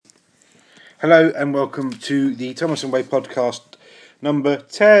Hello and welcome to the Thomas and Way podcast number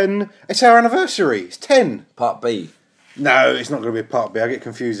 10. It's our anniversary. It's 10. Part B. No, it's not going to be a part B. I get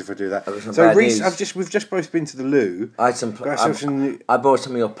confused if I do that. So Reese, we've just both been to the loo. I had some. I bought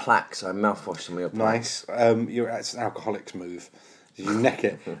some of your plaques. I mouthwashed some of your plaques. Nice. It's an alcoholic's move. Did you neck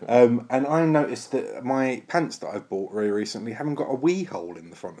it? And I noticed that my pants that I've bought very recently haven't got a wee hole in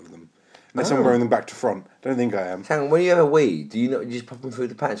the front of them. Unless I'm wearing them back to front. Don't think I am. Hang on, when you have a wee, do you just pop them through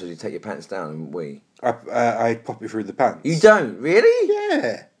the pants, or do you take your pants down and wee? I pop it through the pants. You don't really?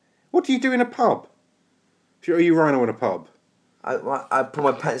 Yeah. What do you do in a pub? Are you rhino in a pub? I pull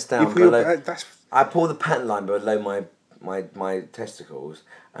my pants down below. I pull the pant line below my testicles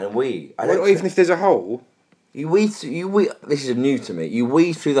and wee. Even if there's a hole. You wee. This is new to me. You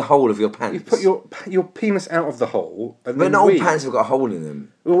wee through the hole of your pants. You put your penis out of the hole, and but then not all pants have got a hole in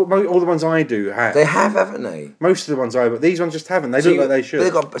them. Well, all the ones I do have. They have, haven't they? Most of the ones but these ones just haven't. They look like they should. So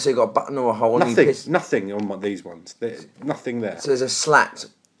you got a button or a hole. Nothing on these ones. There's nothing there. So there's a slat.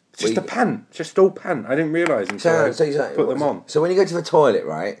 It's just a pant. Just all pant. I didn't realise until I put them on. So when you go to the toilet,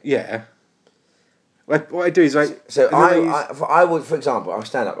 right? Yeah. What I do is I would, for example, I'll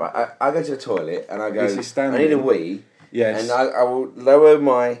stand up, right? I go to the toilet and I go, I need a wee. Yes. And I will lower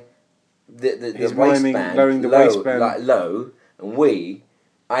the waistband. Lowering the waistband. Like low, and wee.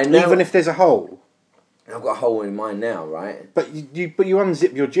 I know. Even if there's a hole. I've got a hole in mine now, right? But you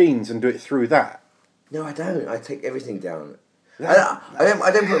unzip your jeans and do it through that. No, I don't. I take everything down. I don't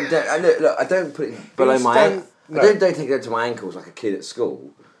put them down. Look, I don't put it below my ankles. No. I don't take it to my ankles like a kid at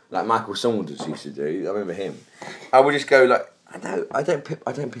school. Like Michael Saunders used to do. I remember him. I would just go like, I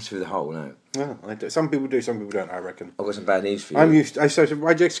don't piss through the hole, no. No, I do. Some people do, some people don't, I reckon. I've got some bad news for you.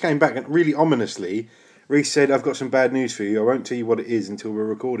 I just came back and really ominously, Reese said, I've got some bad news for you. I won't tell you what it is until we're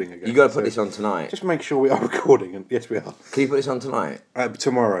recording again. You got to put this on tonight. Just make sure we are recording, and yes we are. Can you put this on tonight?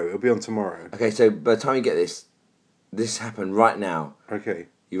 Tomorrow. It'll be on tomorrow. Okay, so by the time you get this happened right now. Okay.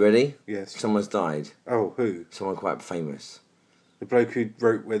 You ready? Yes. Someone's died. Oh, who? Someone quite famous. The bloke who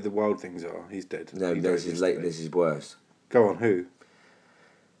wrote Where the Wild Things Are. He's dead. No, this is worse. Go on, who?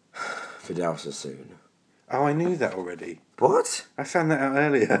 Fidel Sassoon. Oh, I knew that already. What? I found that out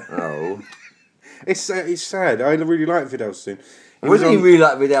earlier. Oh. It's sad. I really like Fidel Sassoon. He really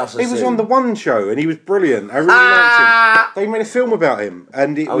like Fidel Sassoon? He was on The One Show and he was brilliant. I really liked him. They made a film about him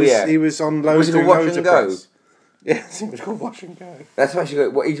and he was on loads of Wash and Go? Yes, it was called Wash and Go. That's actually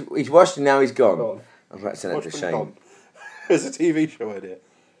good. He's washed and now he's gone. I was about to send that to Shane. It's a TV show idea.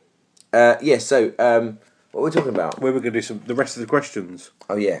 Yes, so what we're talking about? We're going to do the rest of the questions.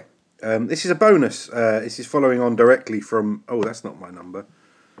 Oh, yeah. This is a bonus. This is following on directly from... Oh, that's not my number.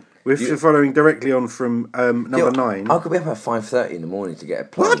 We're following directly on from number 9. I could be up at 5:30 in the morning to get a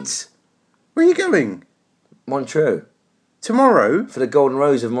plane. What? Where are you going? Montreux. Tomorrow? For the Golden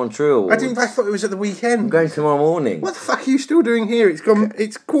Rose of Montreux Awards. I thought it was at the weekend. I'm going tomorrow morning. What the fuck are you still doing here? It's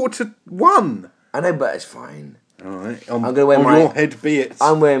 1:15. I know, but it's fine. All right. I'm going to wear your head be it.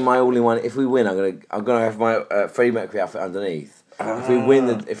 I'm wearing my all-in-one. If we win, I'm going to have my Freddie Mercury outfit underneath.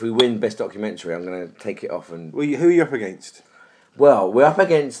 If we win Best Documentary, I'm going to take it off and. Well, who are you up against? Well, we're up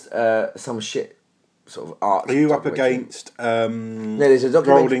against some shit sort of art. Are you up against? No, there's a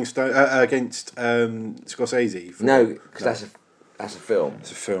documentary. Rolling Stone against Scorsese. No, because that's a film.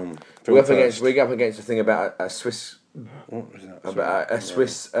 It's a film. We're up against a thing about a Swiss. What was that? About a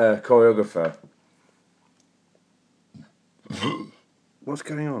Swiss choreographer. What's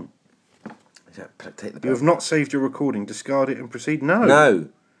going on? Take the You have not saved your recording. Discard it and proceed. No. No.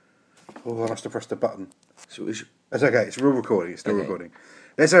 Oh, I must have pressed a button. So That's okay. It's real recording. It's still recording.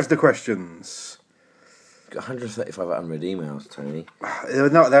 Let's have the questions. Got 135 unread emails, Tony. They're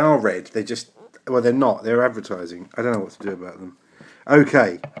not. They are read. They're not. They're advertising. I don't know what to do about them.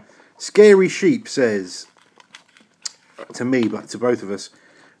 Okay. Scary Sheep says to me, but to both of us,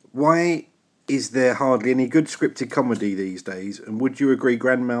 why is there hardly any good scripted comedy these days? And would you agree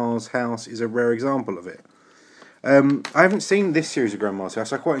Grandma's House is a rare example of it? I haven't seen this series of Grandma's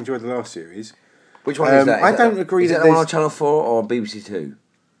House. I quite enjoyed the last series. Which one is that? I don't agree that. Is that the one on Channel 4 or BBC 2?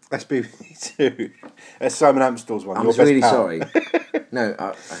 That's BBC 2. That's Simon Amstell's one. I'm really sorry.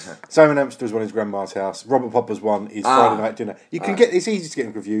 No, Simon Amstell's one is Grandma's House. Robert Popper's one is Friday Night Dinner. It's easy to get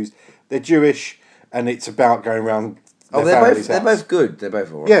them confused. They're Jewish, and it's about going around. They're both good. They're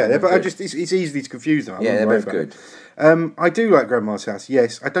both all right. Yeah, it's easy to confuse them. They're both good. I do like Grandma's House.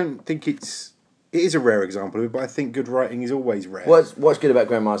 Yes, I don't think it is a rare example of it, but I think good writing is always rare. What's good about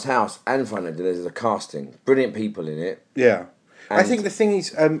Grandma's House and Friday Night Dinner is the casting. Brilliant people in it. Yeah. I think the thing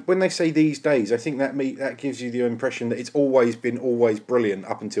is, when they say these days, I think that gives you the impression that it's always been brilliant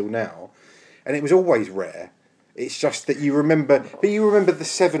up until now, and it was always rare. It's just that you remember the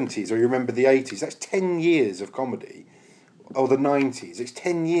 70s or you remember the 80s. That's 10 years of comedy. Or the 90s. It's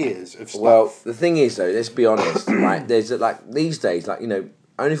 10 years of stuff. Well, the thing is, though, let's be honest, right? There's, these days,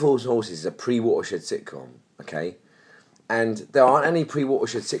 Only Fools and Horses is a pre-Watershed sitcom, okay? And there aren't any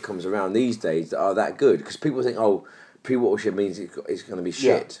pre-Watershed sitcoms around these days that are that good. Because people think, pre-Watershed means it's going to be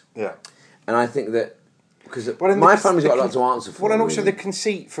shit. Yeah. And I think that... Because my family's got a lot to answer for. Well, and also the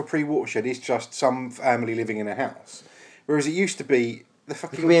conceit for pre-Watershed is just some family living in a house. Whereas it used to be...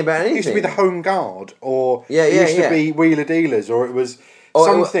 It used to be the Home Guard, or it used to be Wheeler Dealers, or it was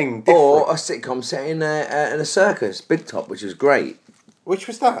something different. Or a sitcom set in a circus, Big Top, which was great. Which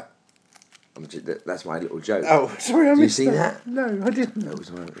was that? That's my little joke. Oh, sorry, I missed that. Did you see that? No, I didn't. It was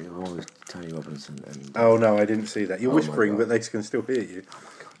Tony Robinson. Oh, no, I didn't see that. You're whispering, but they can still hear you.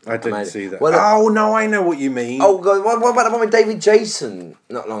 I didn't see that. Well, no, I know what you mean. Oh, God, what about the one with David Jason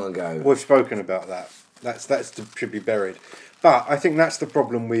not long ago? We've spoken about that. That should be buried. But I think that's the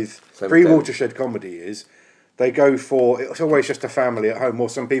problem with pre-Watershed comedy is they go for... It's always just a family at home or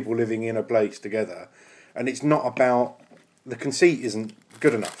some people living in a place together. And it's not about... The conceit isn't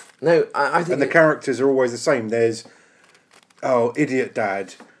good enough. No, I think... And the characters are always the same. There's, idiot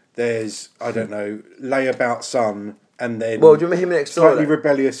dad. There's, I don't know, layabout son. And then... Well, do you remember him next door? Slightly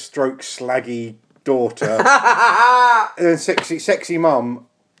rebellious stroke slaggy daughter. And then sexy mum.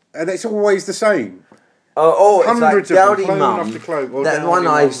 And it's always the same. It's hundreds like of Dowdy them, Mum. after clone. That one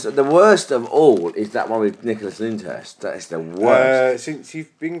the worst of all is that one with Nicholas Lyndhurst. That is the worst. Since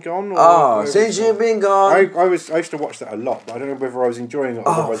you've been gone? Since you've been gone. I used to watch that a lot, but I don't know whether I was enjoying it or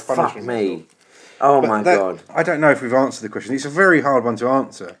whether I was punishing me. Oh, my God. I don't know if we've answered the question. It's a very hard one to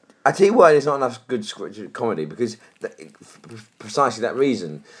answer. I tell you why there's not enough good scripted comedy, because precisely that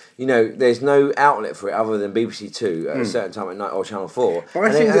reason. You know, there's no outlet for it other than BBC Two at a certain time at night or Channel 4. But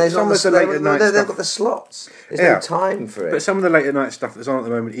I think that some of the late at night stuff... They've got the slots. There's no time for it. But some of the late at night stuff that's on at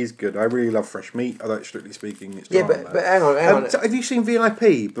the moment is good. I really love Fresh Meat, although strictly speaking it's drama. But hang on. Have you seen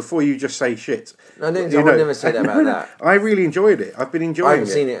VIP before you just say shit? No, I didn't. I would never say that about that. I really enjoyed it. I've been enjoying it. I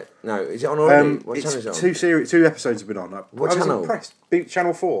haven't seen it. No, is it on already? What channel is it on? Two episodes have been on. What channel? I was impressed.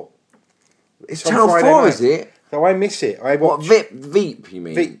 Channel 4. It's Channel 4, is it? So I miss it. I watch... What, Veep, you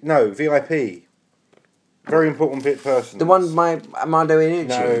mean? No, VIP. Very important bit person. The one by Armando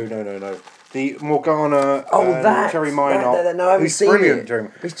Iannucci? No. The Morgana... Terry Minot. No, I haven't seen brilliant, it. Jeremy.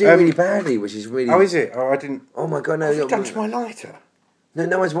 It's doing really badly, which is really... Oh, is it? Oh, I didn't... Oh, my God, no. What have you done to my lighter?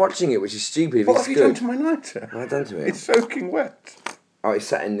 No one's watching it, which is stupid. What have you done to my lighter? What have I done to it? It's soaking wet. Oh, it's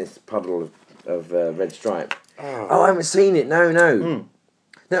sat in this puddle of red stripe. Oh, I haven't seen it. No.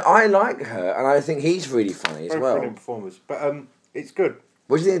 No, I like her, and I think he's really funny as well. Brilliant performers, but it's good.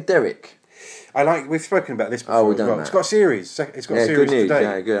 What do you think of Derek? We've spoken about this before. Oh, we've done that. It's got a series. It's got a series good news. today.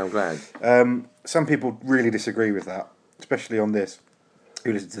 Yeah, good. I'm glad. Some people really disagree with that, especially on this.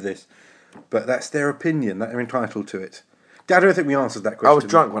 Who listen to this? But that's their opinion. That they're entitled to it. I don't think we answered that question. I was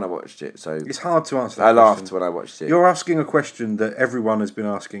drunk when I watched it, so it's hard to answer that I laughed when I watched it. You're asking a question that everyone has been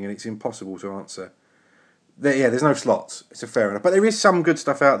asking, and it's impossible to answer. There's no slots. It's a fair enough. But there is some good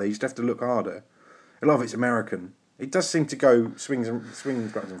stuff out there. You just have to look harder. A lot of it's American. It does seem to go swings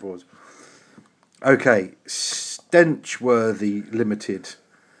backwards and forwards. Okay, Stenchworthy Limited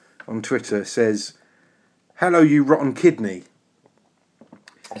on Twitter says, "Hello, you rotten kidney."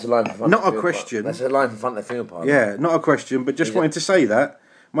 That's a line for fun. Not a question. That's a line for fun. The funeral parlour. Yeah, not a question, but just wanted to say that.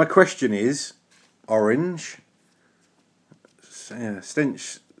 My question is, Orange.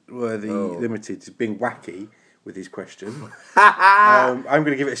 Stenchworthy Limited is being wacky with his question. I'm going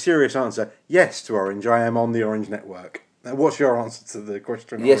to give it a serious answer. Yes to Orange. I am on the Orange network. Now, what's your answer to the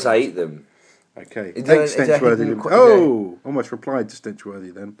question? Yes, I eat them. Okay. Thanks, Stenchworthy. Almost replied to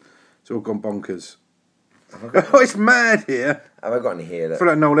Stenchworthy then. It's all gone bonkers. It's mad here. Have I got any here? I feel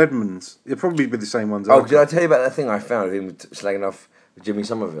like Noel Edmonds. It'll probably be the same ones. Did I tell you about that thing I found of him slagging off Jimmy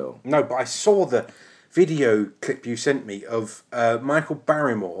Somerville? No, but I saw the video clip you sent me of Michael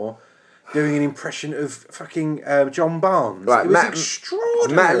Barrymore doing an impression of fucking John Barnes. Right, it was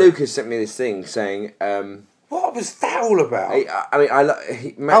extraordinary. Matt Lucas sent me this thing saying... what was that all about?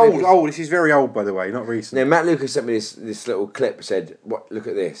 This is very old, by the way, not recent. No, Matt Lucas sent me this little clip. Said, look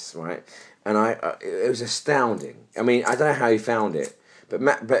at this, right? And it was astounding. I mean, I don't know how he found it, but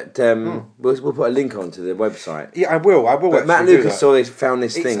we'll put a link onto the website. Yeah, I will. But Matt Lucas found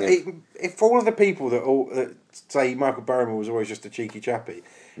this thing. If all of the people that say Michael Barrymore was always just a cheeky chappy,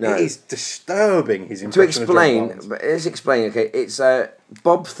 it is disturbing his impression. Let's explain. Okay, it's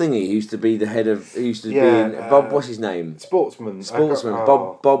Bob Thingy who used to be the head of. Who used to be Bob. What's his name? Sportsman.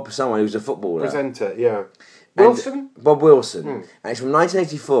 Bob. Someone who was a footballer. Presenter. Yeah. Wilson? Bob Wilson. And it's from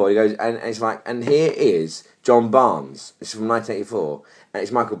 1984. He goes, and it's like, and here is John Barnes. It's from 1984. And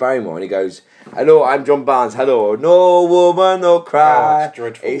it's Michael Barrymore. And he goes, hello, I'm John Barnes. Hello. No woman, no cry. Oh, it's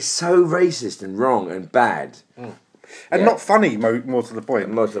dreadful. It's so racist and wrong and bad. And not funny, more to the point.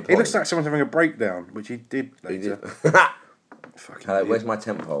 More to the point. It looks like someone's having a breakdown, which he did later. Fucking Hello, idiot. where's my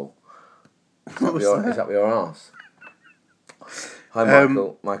temp hole? What was Is that? that your arse? Hi,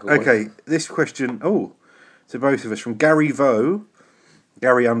 Michael. Michael. Okay, this question, to both of us, from Gary Vo,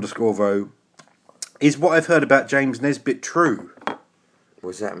 Gary_Vo. Is what I've heard about James Nesbitt true?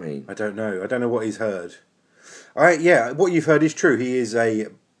 What does that mean? I don't know. I don't know what he's heard. What you've heard is true. He is a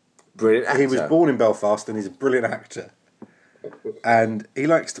Brilliant actor. He was born in Belfast and he's a brilliant actor. And he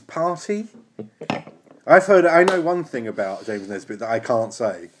likes to party. I know one thing about James Nesbitt that I can't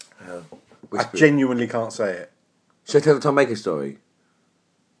say. I genuinely can't say it. Should I tell the Tom Baker story?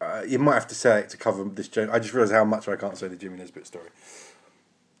 You might have to say it to cover this joke. I just realised how much I can't say the Jimmy Nesbitt story.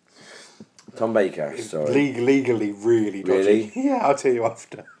 Tom Baker story. Legally really dodgy. Really? Yeah, I'll tell you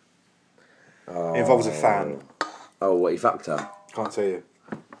after. It involves a fan. Oh, what, he fucked her? Can't tell you.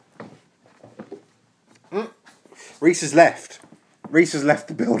 Reese has left. Reese has left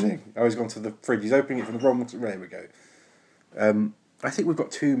the building. Oh, he's gone to the fridge. He's opening it from the wrong... There we go. I think we've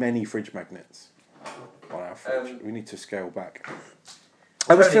got too many fridge magnets on our fridge. We need to scale back.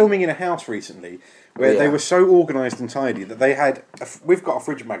 I was filming in a house recently where they were so organised and tidy that they had... We've got a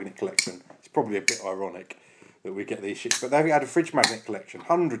fridge magnet collection. It's probably a bit ironic that we get these shit. But they had a fridge magnet collection,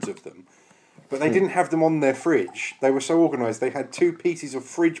 hundreds of them. But they didn't have them on their fridge. They were so organised. They had 2 pieces of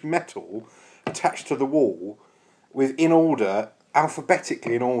fridge metal attached to the wall with, in order,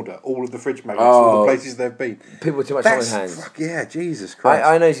 alphabetically in order, all of the fridge magnets, all the places they've been. People with too much time on hands. Fuck yeah, Jesus Christ.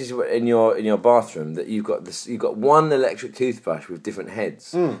 I noticed in your bathroom that you've got one electric toothbrush with different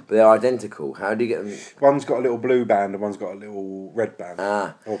heads, but they're identical. How do you get them? One's got a little blue band and one's got a little red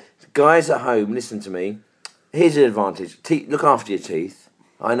band. Guys at home, listen to me. Here's an advantage. Look after your teeth.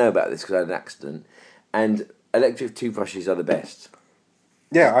 I know about this because I had an accident. And electric toothbrushes are the best.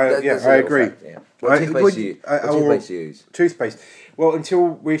 Yeah, I agree. Fact, yeah. What toothpaste do you use? Toothpaste. Well, until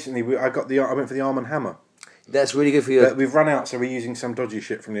recently, I went for the Arm & Hammer. That's really good for you. We've run out, so we're using some dodgy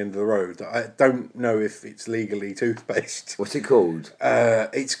shit from the end of the road. I don't know if it's legally toothpaste. What's it called?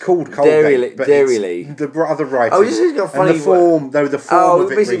 It's called Colgate. Dairy. The other writing. Oh, this has got funny. And the form, though, the form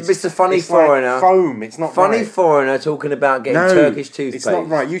of it reads, Mr. Funny Foreigner. Like foam. It's not funny right. Foreigner talking about getting Turkish toothpaste. It's not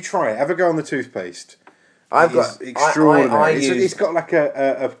right. You try it. Have a go on the toothpaste. It's extraordinary. It's got like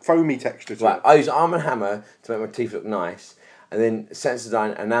a foamy texture to it. I use Arm & Hammer to make my teeth look nice, and then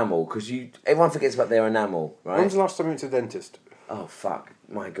Sensodyne enamel, because everyone forgets about their enamel, right? When's the last time you went to the dentist? Oh fuck,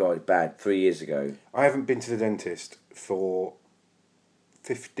 my god, bad. 3 years ago. I haven't been to the dentist for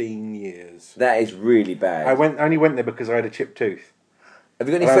 15 years. That is really bad. I only went there because I had a chipped tooth. Have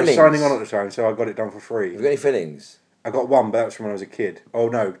you got any fillings? I was signing on at the time, so I got it done for free. Have you got any fillings? I got one, but that was from when I was a kid. Oh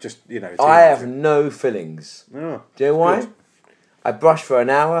no, just I have no fillings. Oh, do you know why? Good. I brush for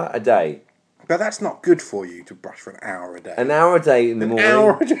an hour a day. But that's not good for you to brush for an hour a day. An hour a day in the morning. An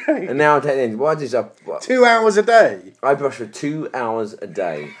hour a day. An hour a day. Then what is up? 2 hours a day. I brush for 2 hours a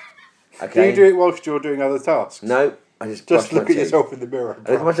day. Okay. Do you do it whilst you're doing other tasks? No. I just look at yourself in the mirror.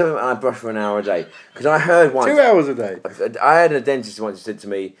 I look at myself and I brush for an hour a day. Because I heard once... 2 hours a day? I had a dentist once who said to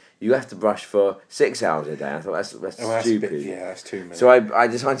me, you have to brush for 6 hours a day. I thought, that's stupid. That's too many. So I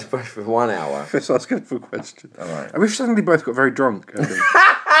decided to brush for 1 hour. Let's ask a question. All right. And we've suddenly both got very drunk, I think.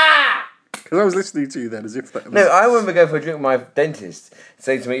 Because I was listening to you then as if that was... No, I remember going for a drink with my dentist,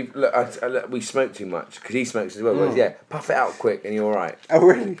 saying to me, look, we smoke too much, because he smokes as well. He goes, yeah, puff it out quick and you're all right. Oh,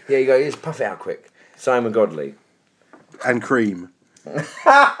 really? Yeah, you go, just puff it out quick. Simon Godley. And cream.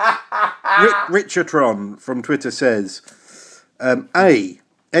 Richardron from Twitter says,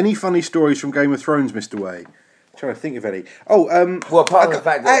 any funny stories from Game of Thrones, Mr. Way? I'm trying to think of any. Well, apart from the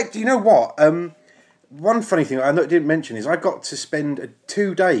fact that... Do you know what? One funny thing I didn't mention is I got to spend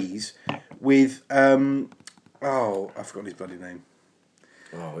 2 days with... I forgot his bloody name.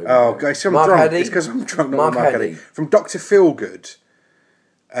 Guys, I'm drunk. Haddy? It's because I'm drunk, not Mark Haddy. From Dr. Feelgood.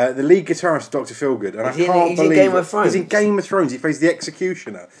 The lead guitarist of Dr. Feelgood. And he's in Game of Thrones. He's in Game of Thrones. He plays the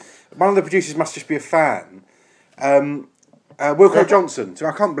Executioner. One of the producers must just be a fan. Wilco Johnson. So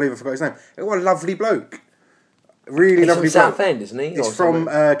I can't believe I forgot his name. What a lovely bloke. Really lovely bloke. He's from Southend, isn't he? He's from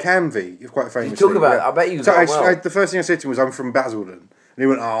Canvey. He's quite famous. You talk about it. I bet you got well. The first thing I said to him was, I'm from Basildon. And he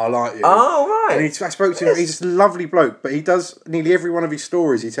went, I like you. Oh, right. And I spoke to him. He's just a lovely bloke. But he does nearly every one of his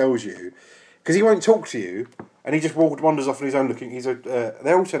stories he tells you. Because he won't talk to you. And he just wanders off on his own looking.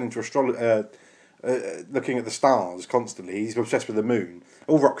 They all turn into looking at the stars constantly. He's obsessed with the moon.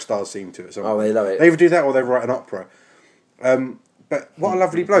 All rock stars seem to at some point. Oh, they love it. They either do that or they write an opera. But what a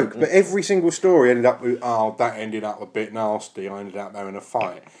lovely bloke. But every single story ended up with, that ended up a bit nasty. I ended up having a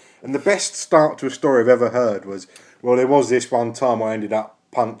fight. And the best start to a story I've ever heard was, well, there was this one time I ended up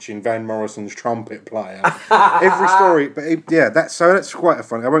punching Van Morrison's trumpet player. Every story, but that's quite a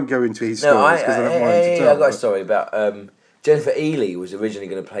funny. I won't go into his stories because I don't want him to tell. I got a story about Jennifer Ely was originally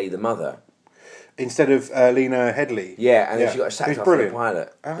going to play the mother instead of Lena Headey. Yeah, and then she got sacked off the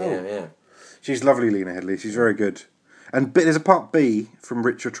pilot. Oh. Yeah. She's lovely, Lena Headey. She's very good. And there's a part B from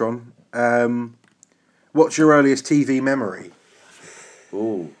Richardson. What's your earliest TV memory?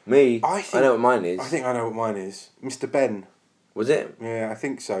 Ooh, me. I know what mine is. I think I know what mine is. Mr. Ben. Was it? Yeah, I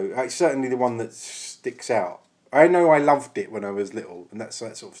think so. It's certainly the one that sticks out. I know I loved it when I was little, and that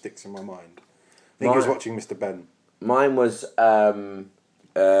sort of sticks in my mind. I think I was watching Mr. Ben. Mine was Tom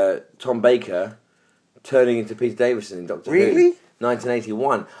Baker turning into Peter Davison in Doctor Who. Really?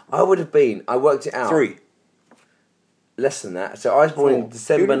 1981. I worked it out. 3. Less than that. So I was born in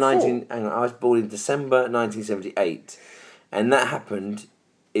December 1978, and that happened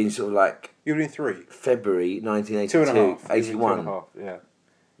in sort of like you would have been 3. February 1982. 2.5. 81. 2.5. Yeah.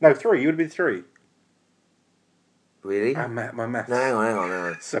 No, 3. You would have been 3. Really? My maths. No, hang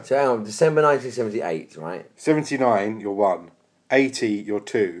on. So hang on. December 1978, right? 79. You're 1. 80. You're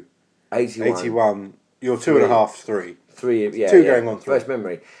 2. 81. 81. You're 2.5. 3. 3. Yeah. 2 going on 3. First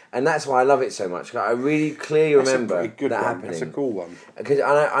memory, and that's why I love it so much. I really clearly remember that happening. That's a cool one. Because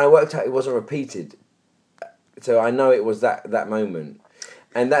I worked out it wasn't repeated, so I know it was that moment.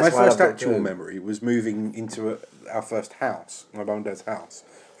 And that's my first actual memory was moving into our first house, my mum and dad's house,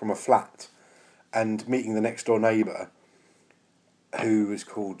 from a flat, and meeting the next door neighbour, who was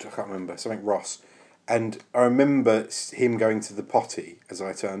called, I can't remember, something Ross. And I remember him going to the potty as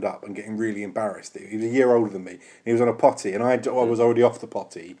I turned up and getting really embarrassed. He was a year older than me. He was on a potty, and I was already off the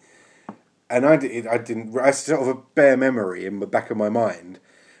potty. And I sort of a bare memory in the back of my mind.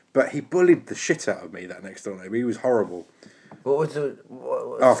 But he bullied the shit out of me, that next door neighbour. He was horrible.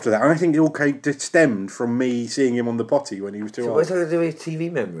 After that, I think it all stemmed from me seeing him on the potty when he was too old. What's that to do with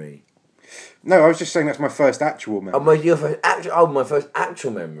TV memory? No, I was just saying that's my first actual memory. My first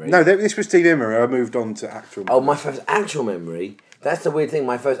actual memory. No, this was TV memory. I moved on to actual memory. Oh, my first actual memory. That's the weird thing.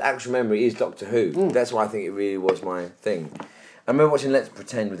 My first actual memory is Doctor Who. That's why I think it really was my thing. I remember watching Let's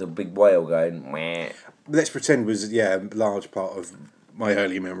Pretend with a big whale going, meh. Let's Pretend was, a large part of my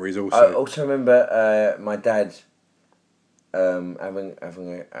early memories also. I also remember my dad having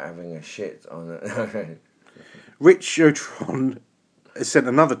a shit on it. Rich Otron has sent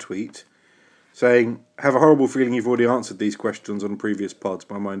another tweet saying, have a horrible feeling you've already answered these questions on previous pods.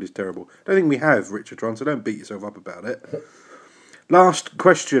 My mind is terrible. I don't think we have, Rich Otron, so don't beat yourself up about it. Last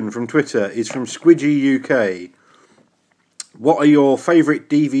question from Twitter is from Squidgy UK. What are your favourite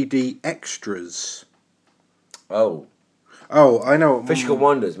DVD extras? Oh, I know. Physical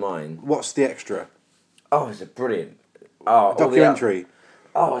Wonders, mine. What's the extra? Oh, it's a brilliant. Oh, documentary.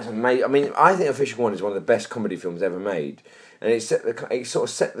 It's amazing. I mean, I think Physical Wonders is one of the best comedy films ever made, and it sort of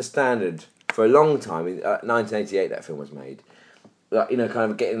set the standard for a long time. In 1988, that film was made. Like,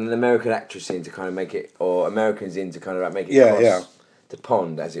 kind of getting an American actress in to kind of make it, or Americans in to kind of make it cross the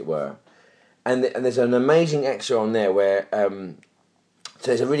pond, as it were. And there's an amazing extra on there where. So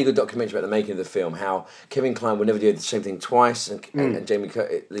there's a really good documentary about the making of the film, how Kevin Kline would never do the same thing twice, and Jamie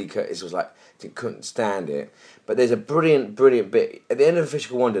Lee Curtis was like, couldn't stand it. But there's a brilliant bit at the end of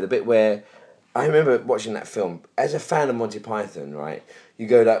Physical Wonder, the bit where I remember watching that film as a fan of Monty Python. Right, you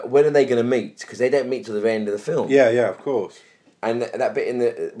go like, when are they going to meet? Because they don't meet till the end of the film. Yeah, of course. And that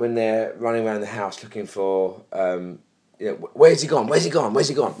bit when they're running around the house looking for, where's he gone?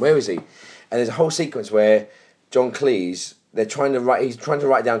 Where is he? And there's a whole sequence where John Cleese. He's trying to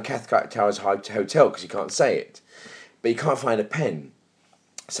write down Cathcart Towers Hotel because he can't say it, but he can't find a pen.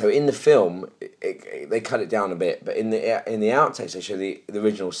 So in the film, they cut it down a bit, but in the outtakes they show the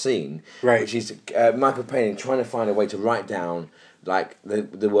original scene, which is Michael Palin trying to find a way to write down like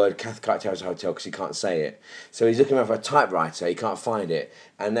the word Cathcart Towers Hotel because he can't say it. So he's looking around for a typewriter, he can't find it,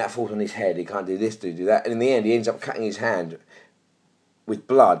 and that falls on his head. He can't do this, do that, and in the end he ends up cutting his hand with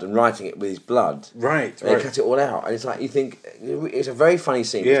blood and writing it with his blood. Right. They cut it all out, and it's like you think it's a very funny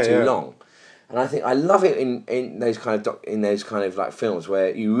scene. It's too long, and I love it in those kind of like films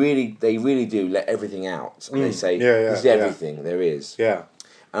where they really do let everything out. And they say this is everything there is. Yeah.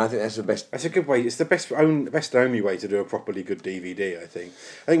 And I think that's the best. That's a good way. It's the best only way to do a properly good DVD. I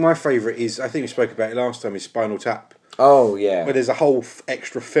think my favourite is, I think we spoke about it last time, is Spinal Tap. Oh yeah. Where there's a whole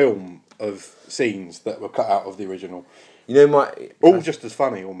extra film of scenes that were cut out of the original. You know all just as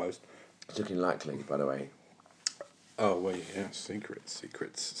funny almost. It's looking likely, by the way. Oh, wait, yeah, secrets.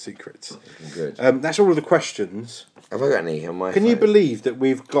 Looking good. That's all of the questions. Have I got any on my Can phone? you believe that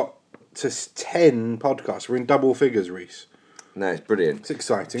we've got to 10 podcasts? We're in double figures, Reese. No, it's brilliant. It's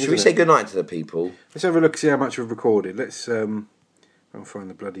exciting. Should we say goodnight to the people? Let's have a look, see how much we've recorded. I'll find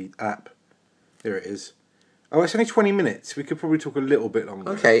the bloody app. Here it is. Oh, it's only 20 minutes. We could probably talk a little bit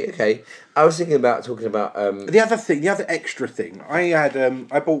longer. Okay. I was thinking about talking about... The other extra thing.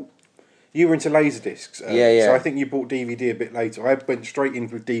 I bought... You were into Laserdiscs. Yeah. So I think you bought DVD a bit later. I went straight in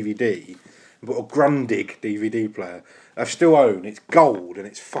with DVD and bought a Grundig DVD player. I still own. It's gold and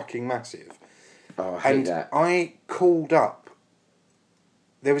it's fucking massive. Oh, I hate that. I called up.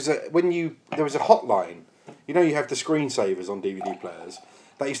 There was a hotline. You know, you have the screensavers on DVD players.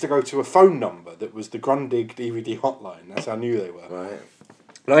 That used to go to a phone number that was the Grundig DVD hotline. That's how new they were. Right.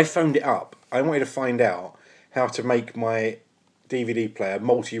 But I phoned it up. I wanted to find out how to make my DVD player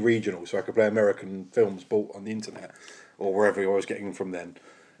multi-regional so I could play American films bought on the internet or wherever I was getting them from then.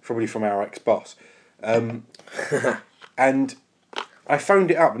 Probably from our ex-boss. And I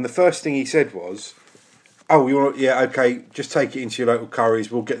phoned it up and the first thing he said was, "Oh, you want? Yeah, okay. Just take it into your local Currys.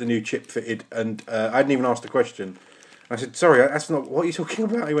 We'll get the new chip fitted." And I hadn't even asked the question. I said, "Sorry, that's not what you're talking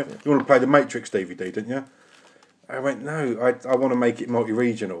about." He went, "You want to play the Matrix DVD, didn't you?" I went, "No, I want to make it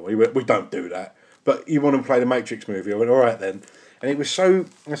multi-regional." He went, "We don't do that. But you want to play the Matrix movie?" I went, "All right then." And it was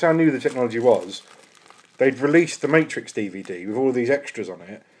that's how new the technology was. They'd released the Matrix DVD with all these extras on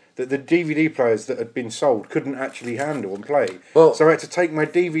it that the DVD players that had been sold couldn't actually handle and play. Well, so I had to take my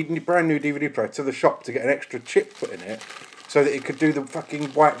brand new DVD player to the shop to get an extra chip put in it so that it could do the fucking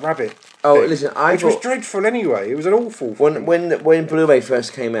White Rabbit. Oh, thing, listen, which was dreadful anyway. It was an awful. When Blu-ray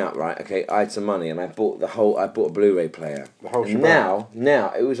first came out, right? Okay, I had some money and I bought a Blu-ray player. The whole and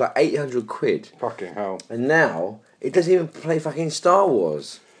now it was like £800. Fucking hell! And now it doesn't even play fucking Star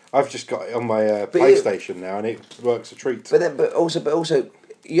Wars. I've just got it on my PlayStation now, and it works a treat. But also,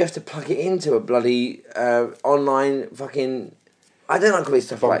 you have to plug it into a bloody online fucking. I don't like all this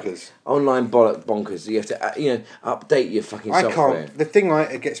stuff bonkers. Like online bonkers. You have to update your fucking software. I can't. The thing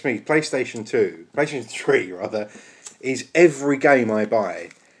that gets me, PlayStation 3 rather, is every game I buy,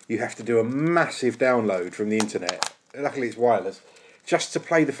 you have to do a massive download from the internet. Luckily, it's wireless, just to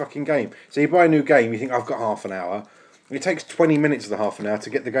play the fucking game. So you buy a new game, you think I've got half an hour. It takes 20 minutes of the half an hour to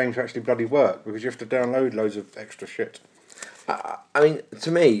get the game to actually bloody work because you have to download loads of extra shit. I mean,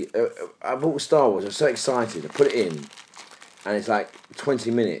 to me, I bought Star Wars. I was so excited. I put it in, and it's like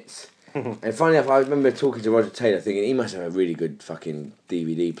 20 minutes. And funny enough, I remember talking to Roger Taylor, thinking he must have a really good fucking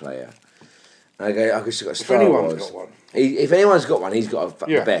DVD player. And I go, I've just got Star Wars. Got one. If anyone's got one, he's got the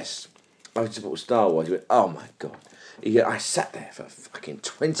Yeah. best. I just bought Star Wars. He went, oh my god. I sat there for fucking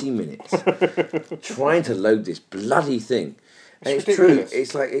 20 minutes trying to load this bloody thing. And it's true. ridiculous.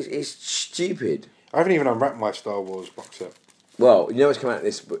 It's like, it's stupid. I haven't even unwrapped my Star Wars box set. Well, you know what's coming out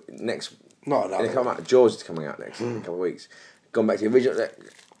next. Not another. It'll come out. Jaws is coming out next in a couple of weeks. Gone back to the original.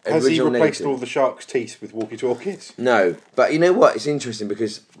 Has he replaced negative. all the shark's teeth with walkie-talkies? No, but you know what? It's interesting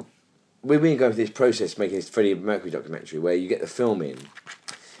because we've been going through this process making this Freddie Mercury documentary where you get the film in,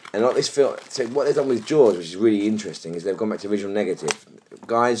 and like this film. So what they've done with Jaws, which is really interesting, is they've gone back to original negative.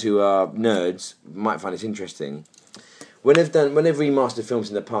 Guys who are nerds might find this interesting. When they've remastered films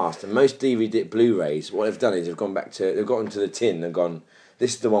in the past, and most DVD Blu-rays, what they've done is they've gotten to the tin and gone,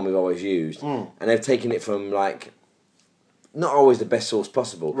 this is the one we've always used, and they've taken it from like, not always the best source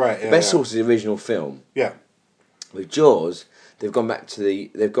possible. Right. Yeah, the best source is the original film. Yeah. With Jaws, they've really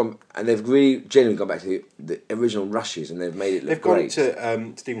genuinely gone back to the original rushes, and they've made it look great. They've gone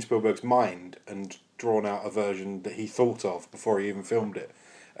into Steven Spielberg's mind and drawn out a version that he thought of before he even filmed it.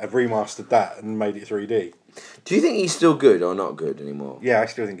 I've remastered that and made it 3D. Do you think he's still good or not good anymore? Yeah, I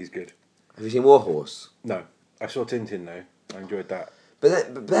still think he's good. Have you seen Warhorse? No, I saw Tintin though. I enjoyed that.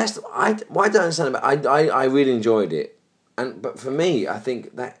 But that's what I don't understand about. I really enjoyed it, but for me, I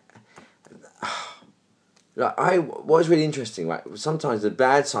think that what was really interesting. Like sometimes the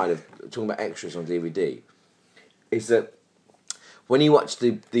bad side of talking about extras on DVD is that when you watch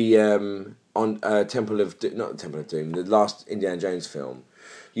the Temple of Doom, the last Indiana Jones film.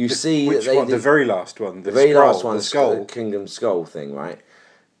 You see which that one? The very last one. The very last one, the skull. the Kingdom Skull thing, right?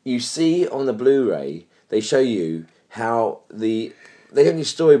 You see on the Blu-ray, they show you how they don't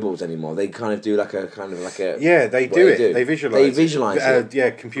use storyboards anymore. They kind of do like a Yeah, they do it. They visualize. They visualize it. Yeah,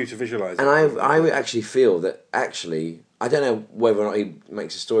 computer visualize. And I actually feel that I don't know whether or not he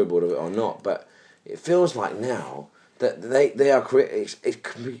makes a storyboard of it or not, but it feels like now that they are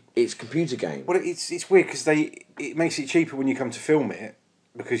it's computer game. Well, it's weird because it makes it cheaper when you come to film it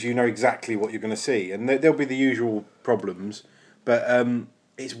because you know exactly what you're going to see, and there'll be the usual problems, but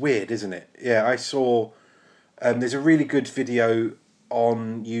It's weird, isn't it? Yeah, I saw. There's a really good video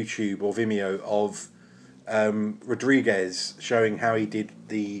on YouTube or Vimeo of Rodriguez showing how he did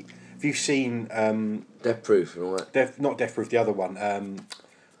the. Have you seen Death Proof and all that? Not Death Proof, the other one.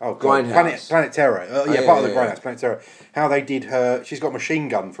 Oh God, Grindhouse. Planet Terror. Part of the Grindhouse, Planet Terror. How they did her. She's got a machine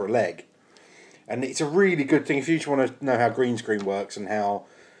gun for a leg, and it's a really good thing if you just want to know how green screen works and how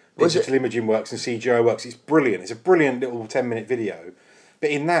digital imaging works and CGI works. It's brilliant. It's a brilliant little 10-minute video. But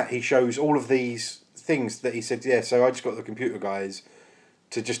in that, he shows all of these things that he said. Yeah, so I just got the computer guys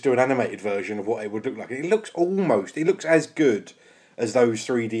to just do an animated version of what it would look like. And it looks as good as those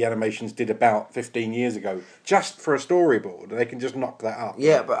 3D animations did about 15 years ago, just for a storyboard. They can just knock that up.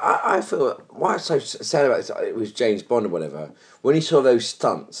 Yeah, but I feel what's so sad about this, it was James Bond or whatever, when he saw those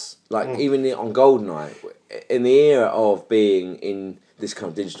stunts, like even on GoldenEye, in the era of being in this kind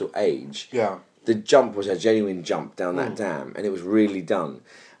of digital age, the jump was a genuine jump down that dam, and it was really done.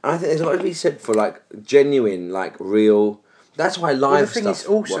 And I think there's a lot to be said for like genuine, like real. That's why live the thing stuff. Is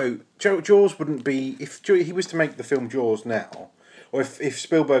also, Jaws wouldn't be if he was to make the film Jaws now, or if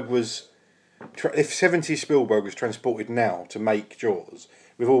Spielberg was, if 70s Spielberg was transported now to make Jaws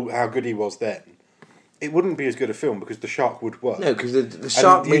with all how good he was then, it wouldn't be as good a film because the shark would work. No, because the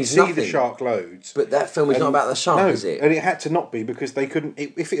shark means nothing. You'd see the shark loads. But that film is not about the shark, is it? And it had to not be because they couldn't.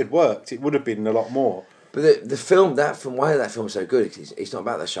 If it had worked, it would have been a lot more. But the film, why that film's so good? It's not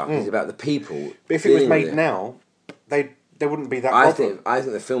about the shark. It's about the people. But if it was made now, there wouldn't be that problem. I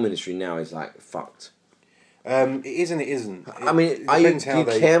think the film industry now is like fucked. It is and it isn't. I mean, do you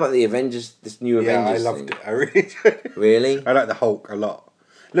care about the Avengers? This new Avengers. Yeah, I loved it. I really did. Really? I like the Hulk a lot.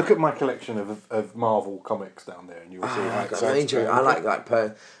 Look at my collection of Marvel comics down there, and you will see how exciting. I like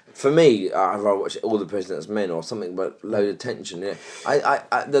for me, I watch All the President's Men or something, but load of tension. Yeah,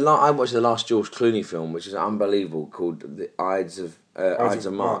 I watched the last George Clooney film, which is unbelievable, called The Ides of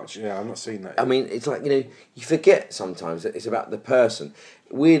March. Yeah, I've not seen that. I mean, it's like you forget sometimes that it's about the person.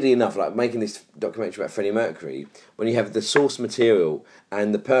 Weirdly enough, like making this documentary about Freddie Mercury, when you have the source material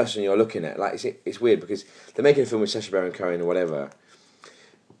and the person you're looking at, like it's weird because they're making a film with Sacha Baron Cohen or whatever.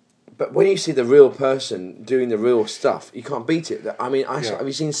 But when you see the real person doing the real stuff, you can't beat it. I mean, have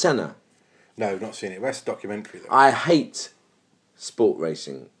you seen Senna? No, not seen it. That's a documentary, though. I hate sport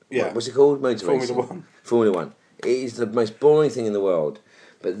racing. Yeah. What's it called? Motor racing. Formula One. It is the most boring thing in the world.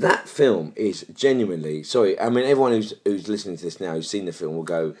 But that film is genuinely... Sorry, I mean, everyone who's listening to this now, who's seen the film, will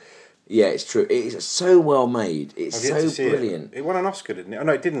go, yeah, it's true. It is so well made. It's so brilliant. It won an Oscar, didn't it? Oh,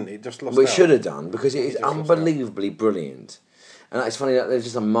 no, it didn't. It just lost out. It should have done, because it is unbelievably brilliant. And it's funny that there's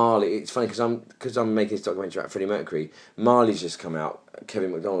just a Marley. It's funny because I'm making this documentary about Freddie Mercury. Marley's just come out.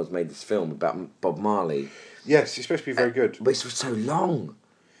 Kevin McDonald's made this film about Bob Marley. Yes, it's supposed to be very good. But it's so long.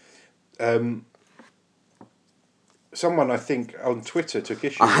 Someone I think on Twitter took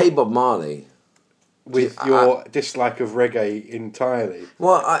issue. I hate Bob Marley with your dislike of reggae entirely.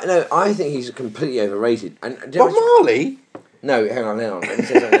 Well, I think he's completely overrated. And Bob Marley? No, hang on. Let me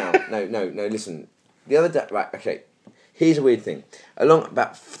say something now. No. Listen, the other day, right? Okay. Here's a weird thing.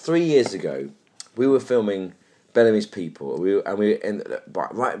 About 3 years ago, we were filming Bellamy's People, and we were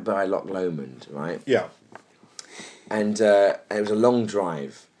right by Loch Lomond, right? Yeah. And it was a long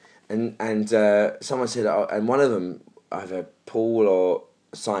drive, and someone said, and one of them, either Paul or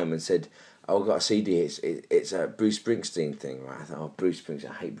Simon, said, "Oh, I've got a CD. It's a Bruce Springsteen thing, right?" I thought, "Oh, Bruce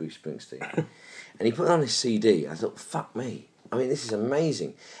Springsteen. I hate Bruce Springsteen." And he put it on his CD. I thought, "Fuck me. I mean, this is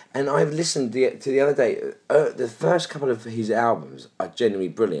amazing." And I've listened to the other day. The first couple of his albums are genuinely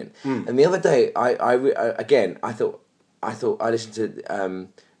brilliant. And the other day, I thought I listened to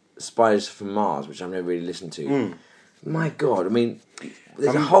Spiders from Mars, which I've never really listened to. My God, I mean,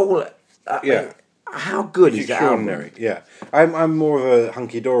 there's a whole. How good is that album? Yeah, I'm more of a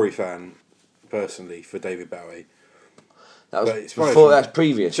Hunky Dory fan, personally, for David Bowie. That was before. That's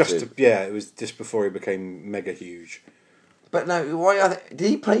previous. It was just before he became mega huge. But no, did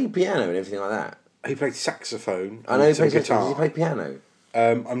he play piano and everything like that? He played saxophone. I know he played guitar. Does he play piano?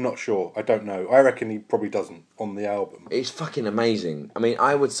 I'm not sure. I don't know. I reckon he probably doesn't on the album. It's fucking amazing. I mean,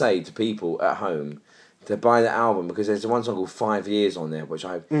 I would say to people at home to buy the album because there's one song called 5 Years on there, which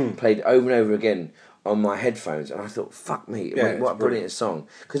I've played over and over again on my headphones, and I thought, fuck me, what a brilliant song.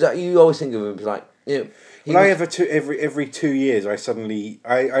 Because you always think of him as like, every 2 years, I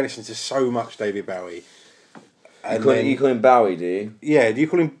listen to so much David Bowie. You call him Bowie, do you? Yeah. Do you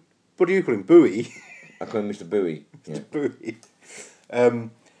call him? What do you call him? Bowie. I call him Mr. Bowie. Yeah. Mr.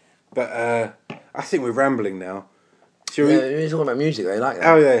 Bowie. But I think we're rambling now. We're talking about music. They like that.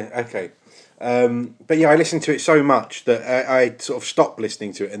 Oh yeah. Okay. But yeah, I listened to it so much that I sort of stopped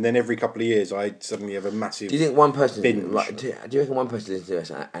listening to it, and then every couple of years I suddenly have a massive. Do you think one person? binge. Do you reckon one person listens to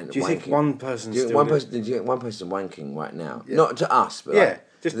us and Do you wanking? think one person's Do you think still one doing- person? Do you think one person wanking right now? Not to us, but Yeah,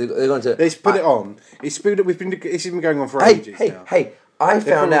 like, just they're going to. let's put it on. It's been we've been this has been going on for Hey, ages hey, now. hey! I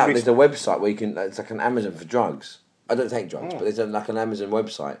found out probably- there's a website where you can. It's like an Amazon for drugs. I don't take drugs, but there's like an Amazon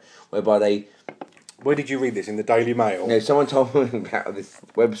website whereby they. Where did you read this in the Daily Mail? You know, someone told me about this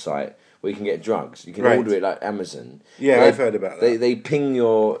website where you can get drugs. You can Right. order it like Amazon. Yeah, They- I've heard about that. They ping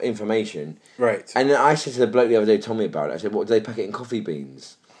your information. Right. And then I said to the bloke the other day, told me about it. I said, "What do they pack it in coffee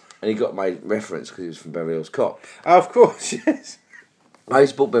beans?" And he got my reference because it was from Beverly Hills Cop. Oh, of course, yes. I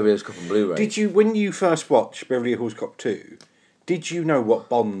used to bought Beverly Hills Cop on Blu-ray. Did you, when you first watched Beverly Hills Cop 2, did you know what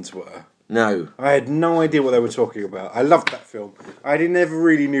Bonds were? No. I had no idea what they were talking about. I loved that film. I never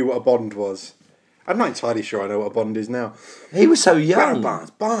really knew what a Bond was. I'm not entirely sure I know what a Bond is now. He was so young.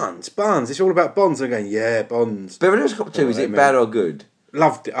 Bonds. It's all about Bonds. I'm going, yeah, Bonds. Beverly Hills Cop 2, is they it mean. bad or good?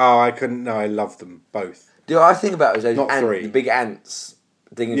 Loved it. Oh, I couldn't. No, I loved them both. Do I think about it as those Not three. the big ants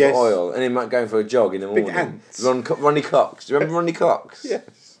digging Yes. for oil and then like going for a jog in the Big morning? ants. Ronnie Cox. Do you remember Ronnie Cox?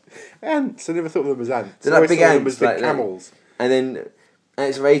 Yes. Ants. I never thought of them as ants. They're I like always big thought of them ants. as big like, camels. And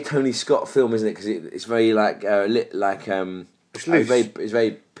it's a very Tony Scott film, isn't it? Because it's very like It's loose. it's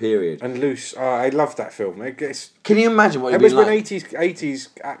very period. And loose. Oh, I loved that film. Can you imagine what It it'd was be when like? 80s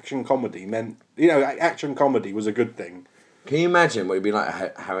action comedy meant, action comedy was a good thing. Can you imagine what it'd be like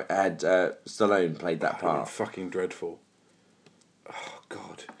had Stallone played that part? Fucking dreadful. Oh,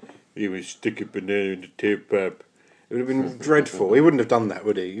 God. He would stick a banana in the tailpipe. It would have been dreadful. He wouldn't have done that,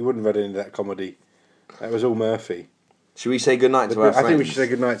 would he? He wouldn't have had any of that comedy. That was all Murphy. Should we say good night to our I friends? think we should say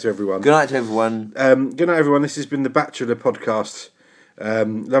good night to everyone. Good night to everyone. Good night, everyone. This has been the Bachelor Podcast.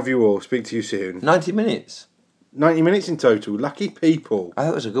 Love you all. Speak to you soon. 90 minutes. 90 minutes in total. Lucky people. I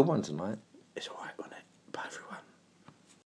thought it was a good one tonight.